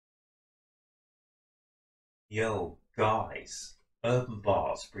Yo, guys, Urb'n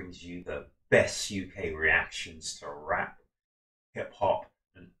Barz brings you the best UK reactions to rap, hip hop,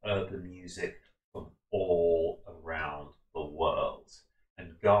 and urban music from all around the world.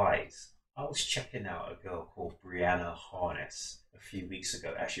 And guys, I was checking out a girl called Brianna Harness a few weeks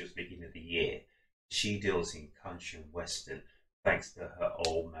ago. Actually, it was the beginning of the year. She deals in country and western thanks to her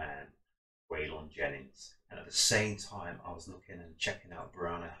old man, Waylon Jennings. And at the same time, I was looking and checking out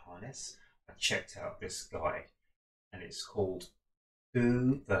Brianna Harness. I checked out this guy, and it's called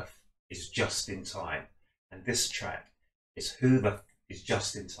Who the F is Just in Time. And this track is Who the F is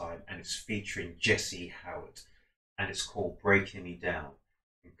Just in Time, and it's featuring Jesse Howard, and it's called Breaking Me Down.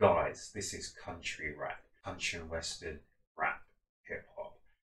 And guys, this is country rap, country and western rap, hip hop.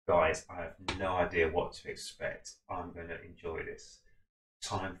 Guys, I have no idea what to expect. I'm going to enjoy this.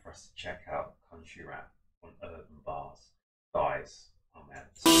 Time for us to check out country rap on Urb'n Barz. Guys, I'm out.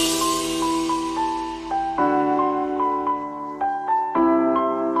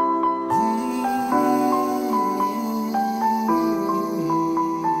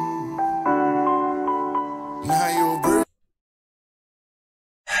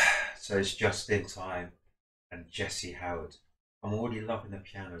 So it's Just in Time and Jesse Howard. I'm already loving the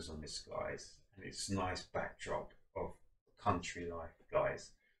pianos on this, guys, and it's a nice backdrop of country life,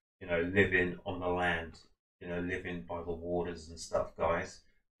 guys. You know, living on the land, you know, living by the waters and stuff, guys.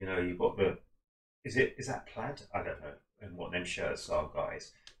 You know, you've got the, is that plaid? I don't know, and what them shirts are,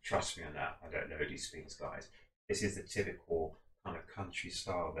 guys. Trust me on that, I don't know these things, guys. This is the typical kind of country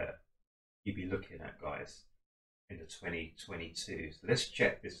style that you'd be looking at, guys, in the 2022. So let's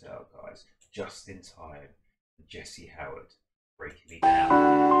check this out, guys. Just in Time, Jesse Howard, Breaking Me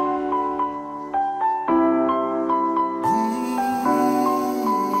Down.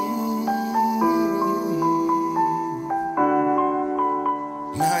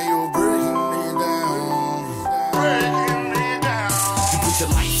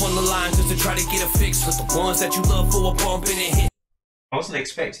 To try to get a fix with the ones that you love for a bump and a hit. I wasn't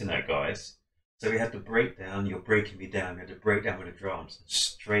expecting that, guys. So we had the breakdown, You're Breaking Me Down. We had the breakdown with the drums,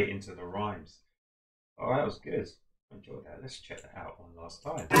 straight into the rhymes. Oh, that was good. I enjoyed that. Let's check that out one last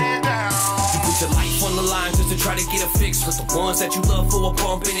time. You put your life on the line just to try to get a fix with the ones that you love for a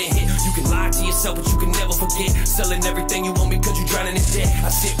bump and a hit. You can lie to yourself, but you can never forget. Selling everything you want because you're drowning in debt. I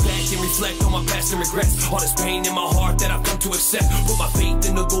sit back and reflect on my past and regrets. All this pain in my heart that I've come to accept. Put my faith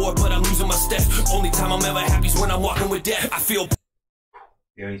in the Lord, but I'm losing my steps. Only time I'm ever happy is when I'm walking with death. I feel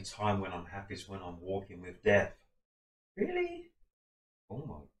the only time when I'm happy is when I'm walking with death. Really? Oh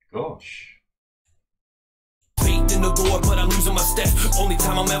my gosh. Faith in the Lord, but I'm losing my steps. Only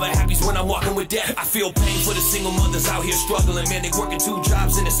time I'm ever happy is when I'm walking with death. I feel pain for the single mothers out here struggling. Man, they working 2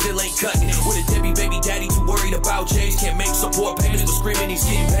 jobs and it still ain't cutting it. With a deadbeat baby daddy too worried about J's. Can't make support payments, but screaming he's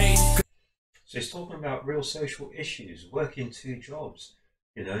getting paid. So he's talking about real social issues, working 2 jobs,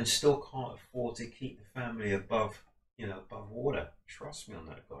 you know, and still can't afford to keep the family above, you know, above water. Trust me on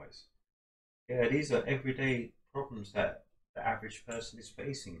that, guys. Yeah, these are everyday problems that the average person is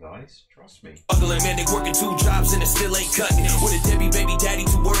facing, guys. Trust me. Man, they working 2 jobs and it still ain't cutting it. With a deadbeat baby daddy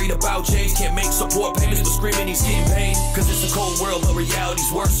too worried about J's. Can't make support payments, but screaming he's getting paid. Cause it's a cold world, but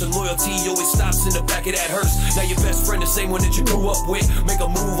reality's worse. And loyalty always stops in the back of that hearse. Now your best friend, the same one that you grew up with, make a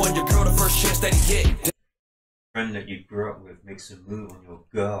move on your girl the first chance that he get. Friend that you grew up with makes a move on your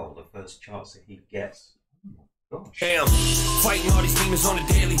girl the first chance that he gets. Oh, damn, fighting all these demons on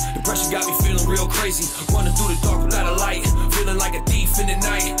the daily. Depression got me feeling real crazy. Running through the dark without a light. Feeling like a thief in the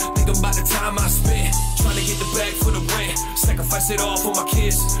night. Think about the time I spent trying to get the bag for the rent. Sacrifice it all for my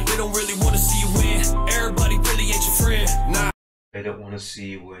kids. They don't really want to see you win. Everybody really ain't your friend. Nah. They don't want to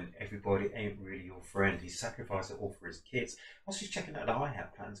see you win. Everybody ain't really your friend. He sacrificed it all for his kids. I was just checking out the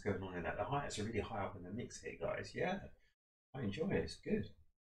hi-hat patterns going on in that. The hi-hats are really high up in the mix here, guys. Yeah, I enjoy it. It's good.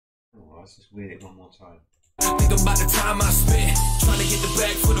 Oh, let's just read it one more time. Think about the time I spent trying to get the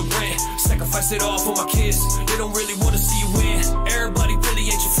bag for the rent. Sacrifice it all for my kids. They don't really want to see you win. Everybody really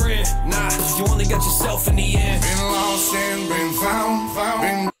ain't your friend. Nah, you only got yourself in the end. Been lost and been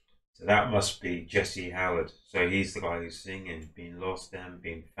found. So that must be Jesse Howard. So he's the guy who's singing, been lost and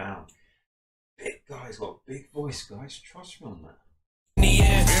been found. Big guy's got a big voice, guys. Trust me on that.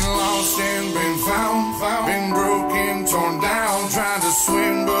 Been lost and been found. Been broken, torn down. Trying to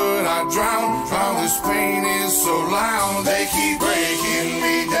swim, but I drown. All this pain is so loud. They keep breaking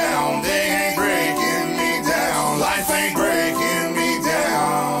me down. They ain't breaking me down. Life ain't breaking me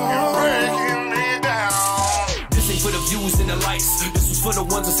down. You're breaking me down. This ain't for the views and the likes. This was for the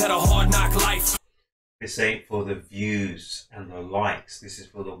ones that's had a hard knock life. This ain't for the views and the likes. This is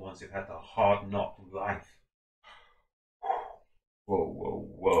for the ones who've had the hard knock life. Whoa, whoa,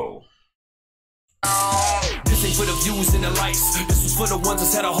 whoa. for the views and the likes. This was for the ones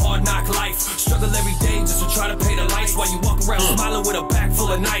that's had a hard knock life. Struggle every day just to try to pay the lights while you walk around smiling with a bag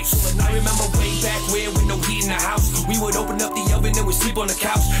full of knives. I remember way back when with no heat in the house, we would open up the oven and we sleep on the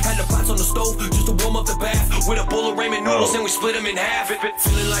couch. Had the pots on the stove just to warm up the bath. With a bowl of ramen noodles and we split them in half.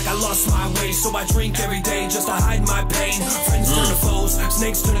 Feeling like I lost my way, so I drink every day just to hide my pain. Friends turn to foes,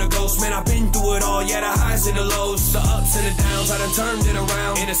 snakes turn to ghosts. Man, I've been through it all, yeah, the highs and the lows, the ups and the downs. I done turned it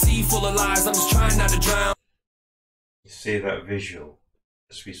around. In a sea full of lies, I'm just trying not to drown. You see that visual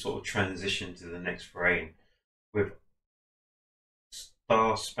as we sort of transition to the next frame with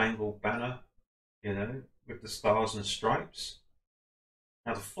Star Spangled Banner, you know, with the stars and stripes.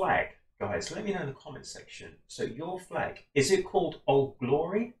 Now the flag, guys, let me know in the comment section. So your flag, is it called Old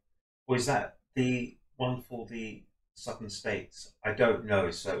Glory, or is that the one for the Southern states? I don't know,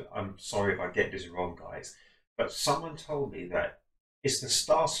 so I'm sorry if I get this wrong, guys. But someone told me that it's the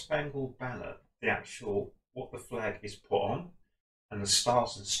Star Spangled Banner, the actual, what the flag is put on, and the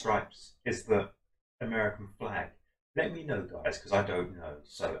stars and stripes is the American flag. Let me know, guys, because I don't know.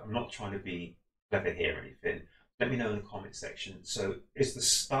 So I'm not trying to be clever here or anything. Let me know in the comment section. So is the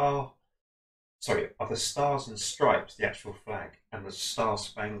star, sorry, are the stars and stripes the actual flag, and the Star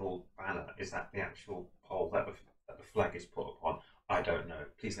Spangled Banner, is that the actual pole that the flag is put upon? I don't know.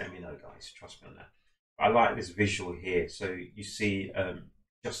 Please let me know, guys. Trust me on that. I like this visual here. So you see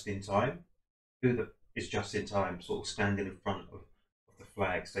Just in Time, is Just in Time sort of standing in front of the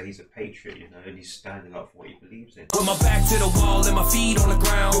flag. So he's a patriot, you know, and he's standing up for what he believes in. Put my back to the wall and my feet on the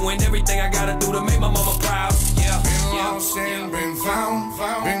ground, doing everything I gotta do to make my mama proud. Yeah, been lost and been found,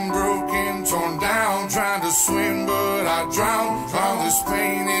 been broken, torn down, trying to swim but I drown. All this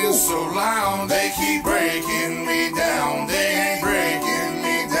pain is so loud, they keep breaking me down. They ain't breaking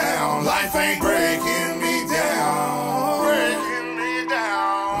me down, life ain't breaking me down, breaking me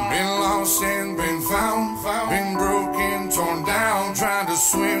down. Been lost and been found, been broken, torn down, trying to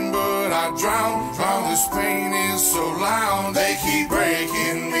swim but I drown. All this pain is so loud, they keep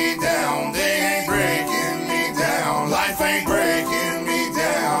breaking me down. They ain't breaking me down, life ain't breaking me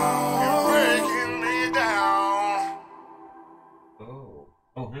down, breaking me down.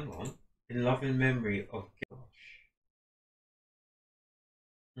 Oh, hang on. In loving memory of gosh.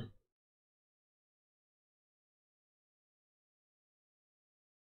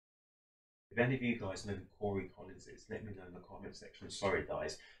 If any of you guys know who Corey Collins is, let me know in the comment section. Sorry,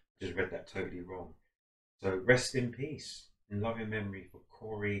 guys, I just read that totally wrong. So rest in peace, in loving memory for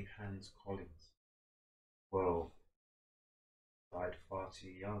Corey Hans Collins. Well, died far too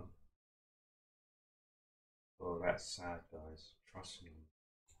young. Oh, that's sad, guys. Trust me.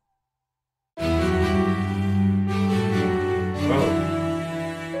 Well,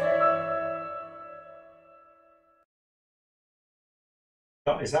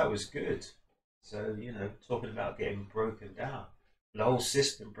 guys, that was good. So, you know, talking about getting broken down. The whole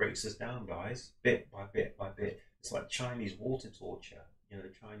system breaks us down, guys, bit by bit by bit. It's like Chinese water torture. You know,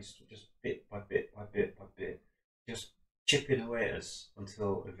 Chinese just bit by bit by bit by bit, just chipping away at us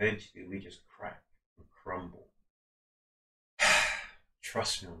until eventually we just crack and crumble.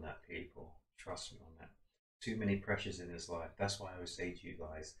 Trust me on that, people. Trust me on that. Too many pressures in this life. That's why I always say to you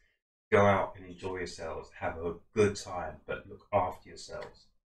guys, go out and enjoy yourselves. Have a good time, but look after yourselves.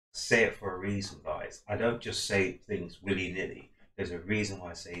 Say it for a reason, guys. I don't just say things willy-nilly. There's a reason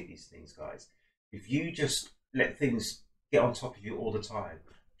why I say these things, guys. If you just let things get on top of you all the time,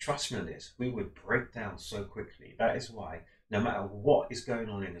 trust me on this, we would break down so quickly. That is why, no matter what is going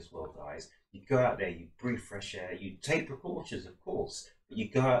on in this world, guys, you go out there, you breathe fresh air, you take precautions, of course, but you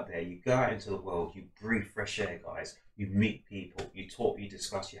go out there, you go out into the world, you breathe fresh air, guys. You meet people, you talk, you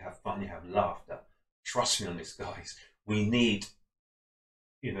discuss, you have fun, you have laughter. Trust me on this, guys. We need,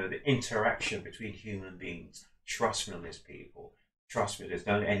 you know, the interaction between human beings. Trust me on this, people. Trust me on this.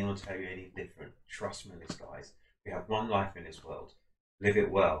 Don't let anyone tell you any different. Trust me on this, guys. We have one life in this world. Live it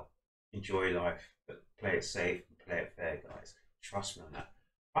well. Enjoy life, but play it safe and play it fair, guys. Trust me on that.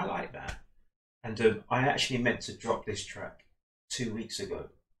 I like that. And I actually meant to drop this track 2 weeks ago,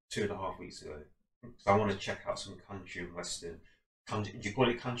 2.5 weeks ago. So I want to check out some country and western. Do you call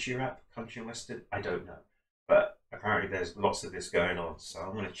it country rap? Country and western? I don't know. But apparently there's lots of this going on. So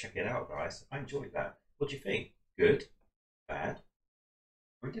I'm going to check it out, guys. I enjoyed that. What do you think? Good? Bad?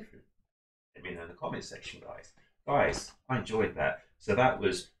 Or indifferent? Let me know in the comment section, guys. Guys, I enjoyed that. So that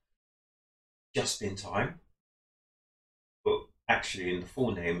was Just in Time. But actually, in the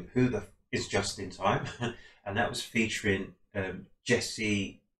full name, Who the is Just in Time? And that was featuring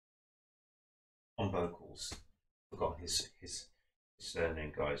Jesse on vocals. Forgot his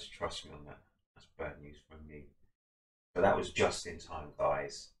surname, guys. Trust me on that. That's bad news from me. But that was Just in Time,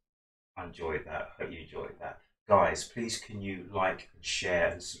 guys. I enjoyed that. Hope you enjoyed that. Guys, please can you like and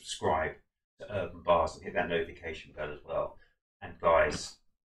share and subscribe to Urb'n Barz and hit that notification bell as well. And guys,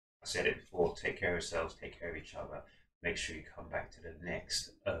 I said it before, take care of yourselves, take care of each other. Make sure you come back to the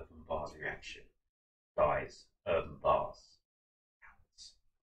next Urb'n Barz reaction. Guys, Urb'n Barz.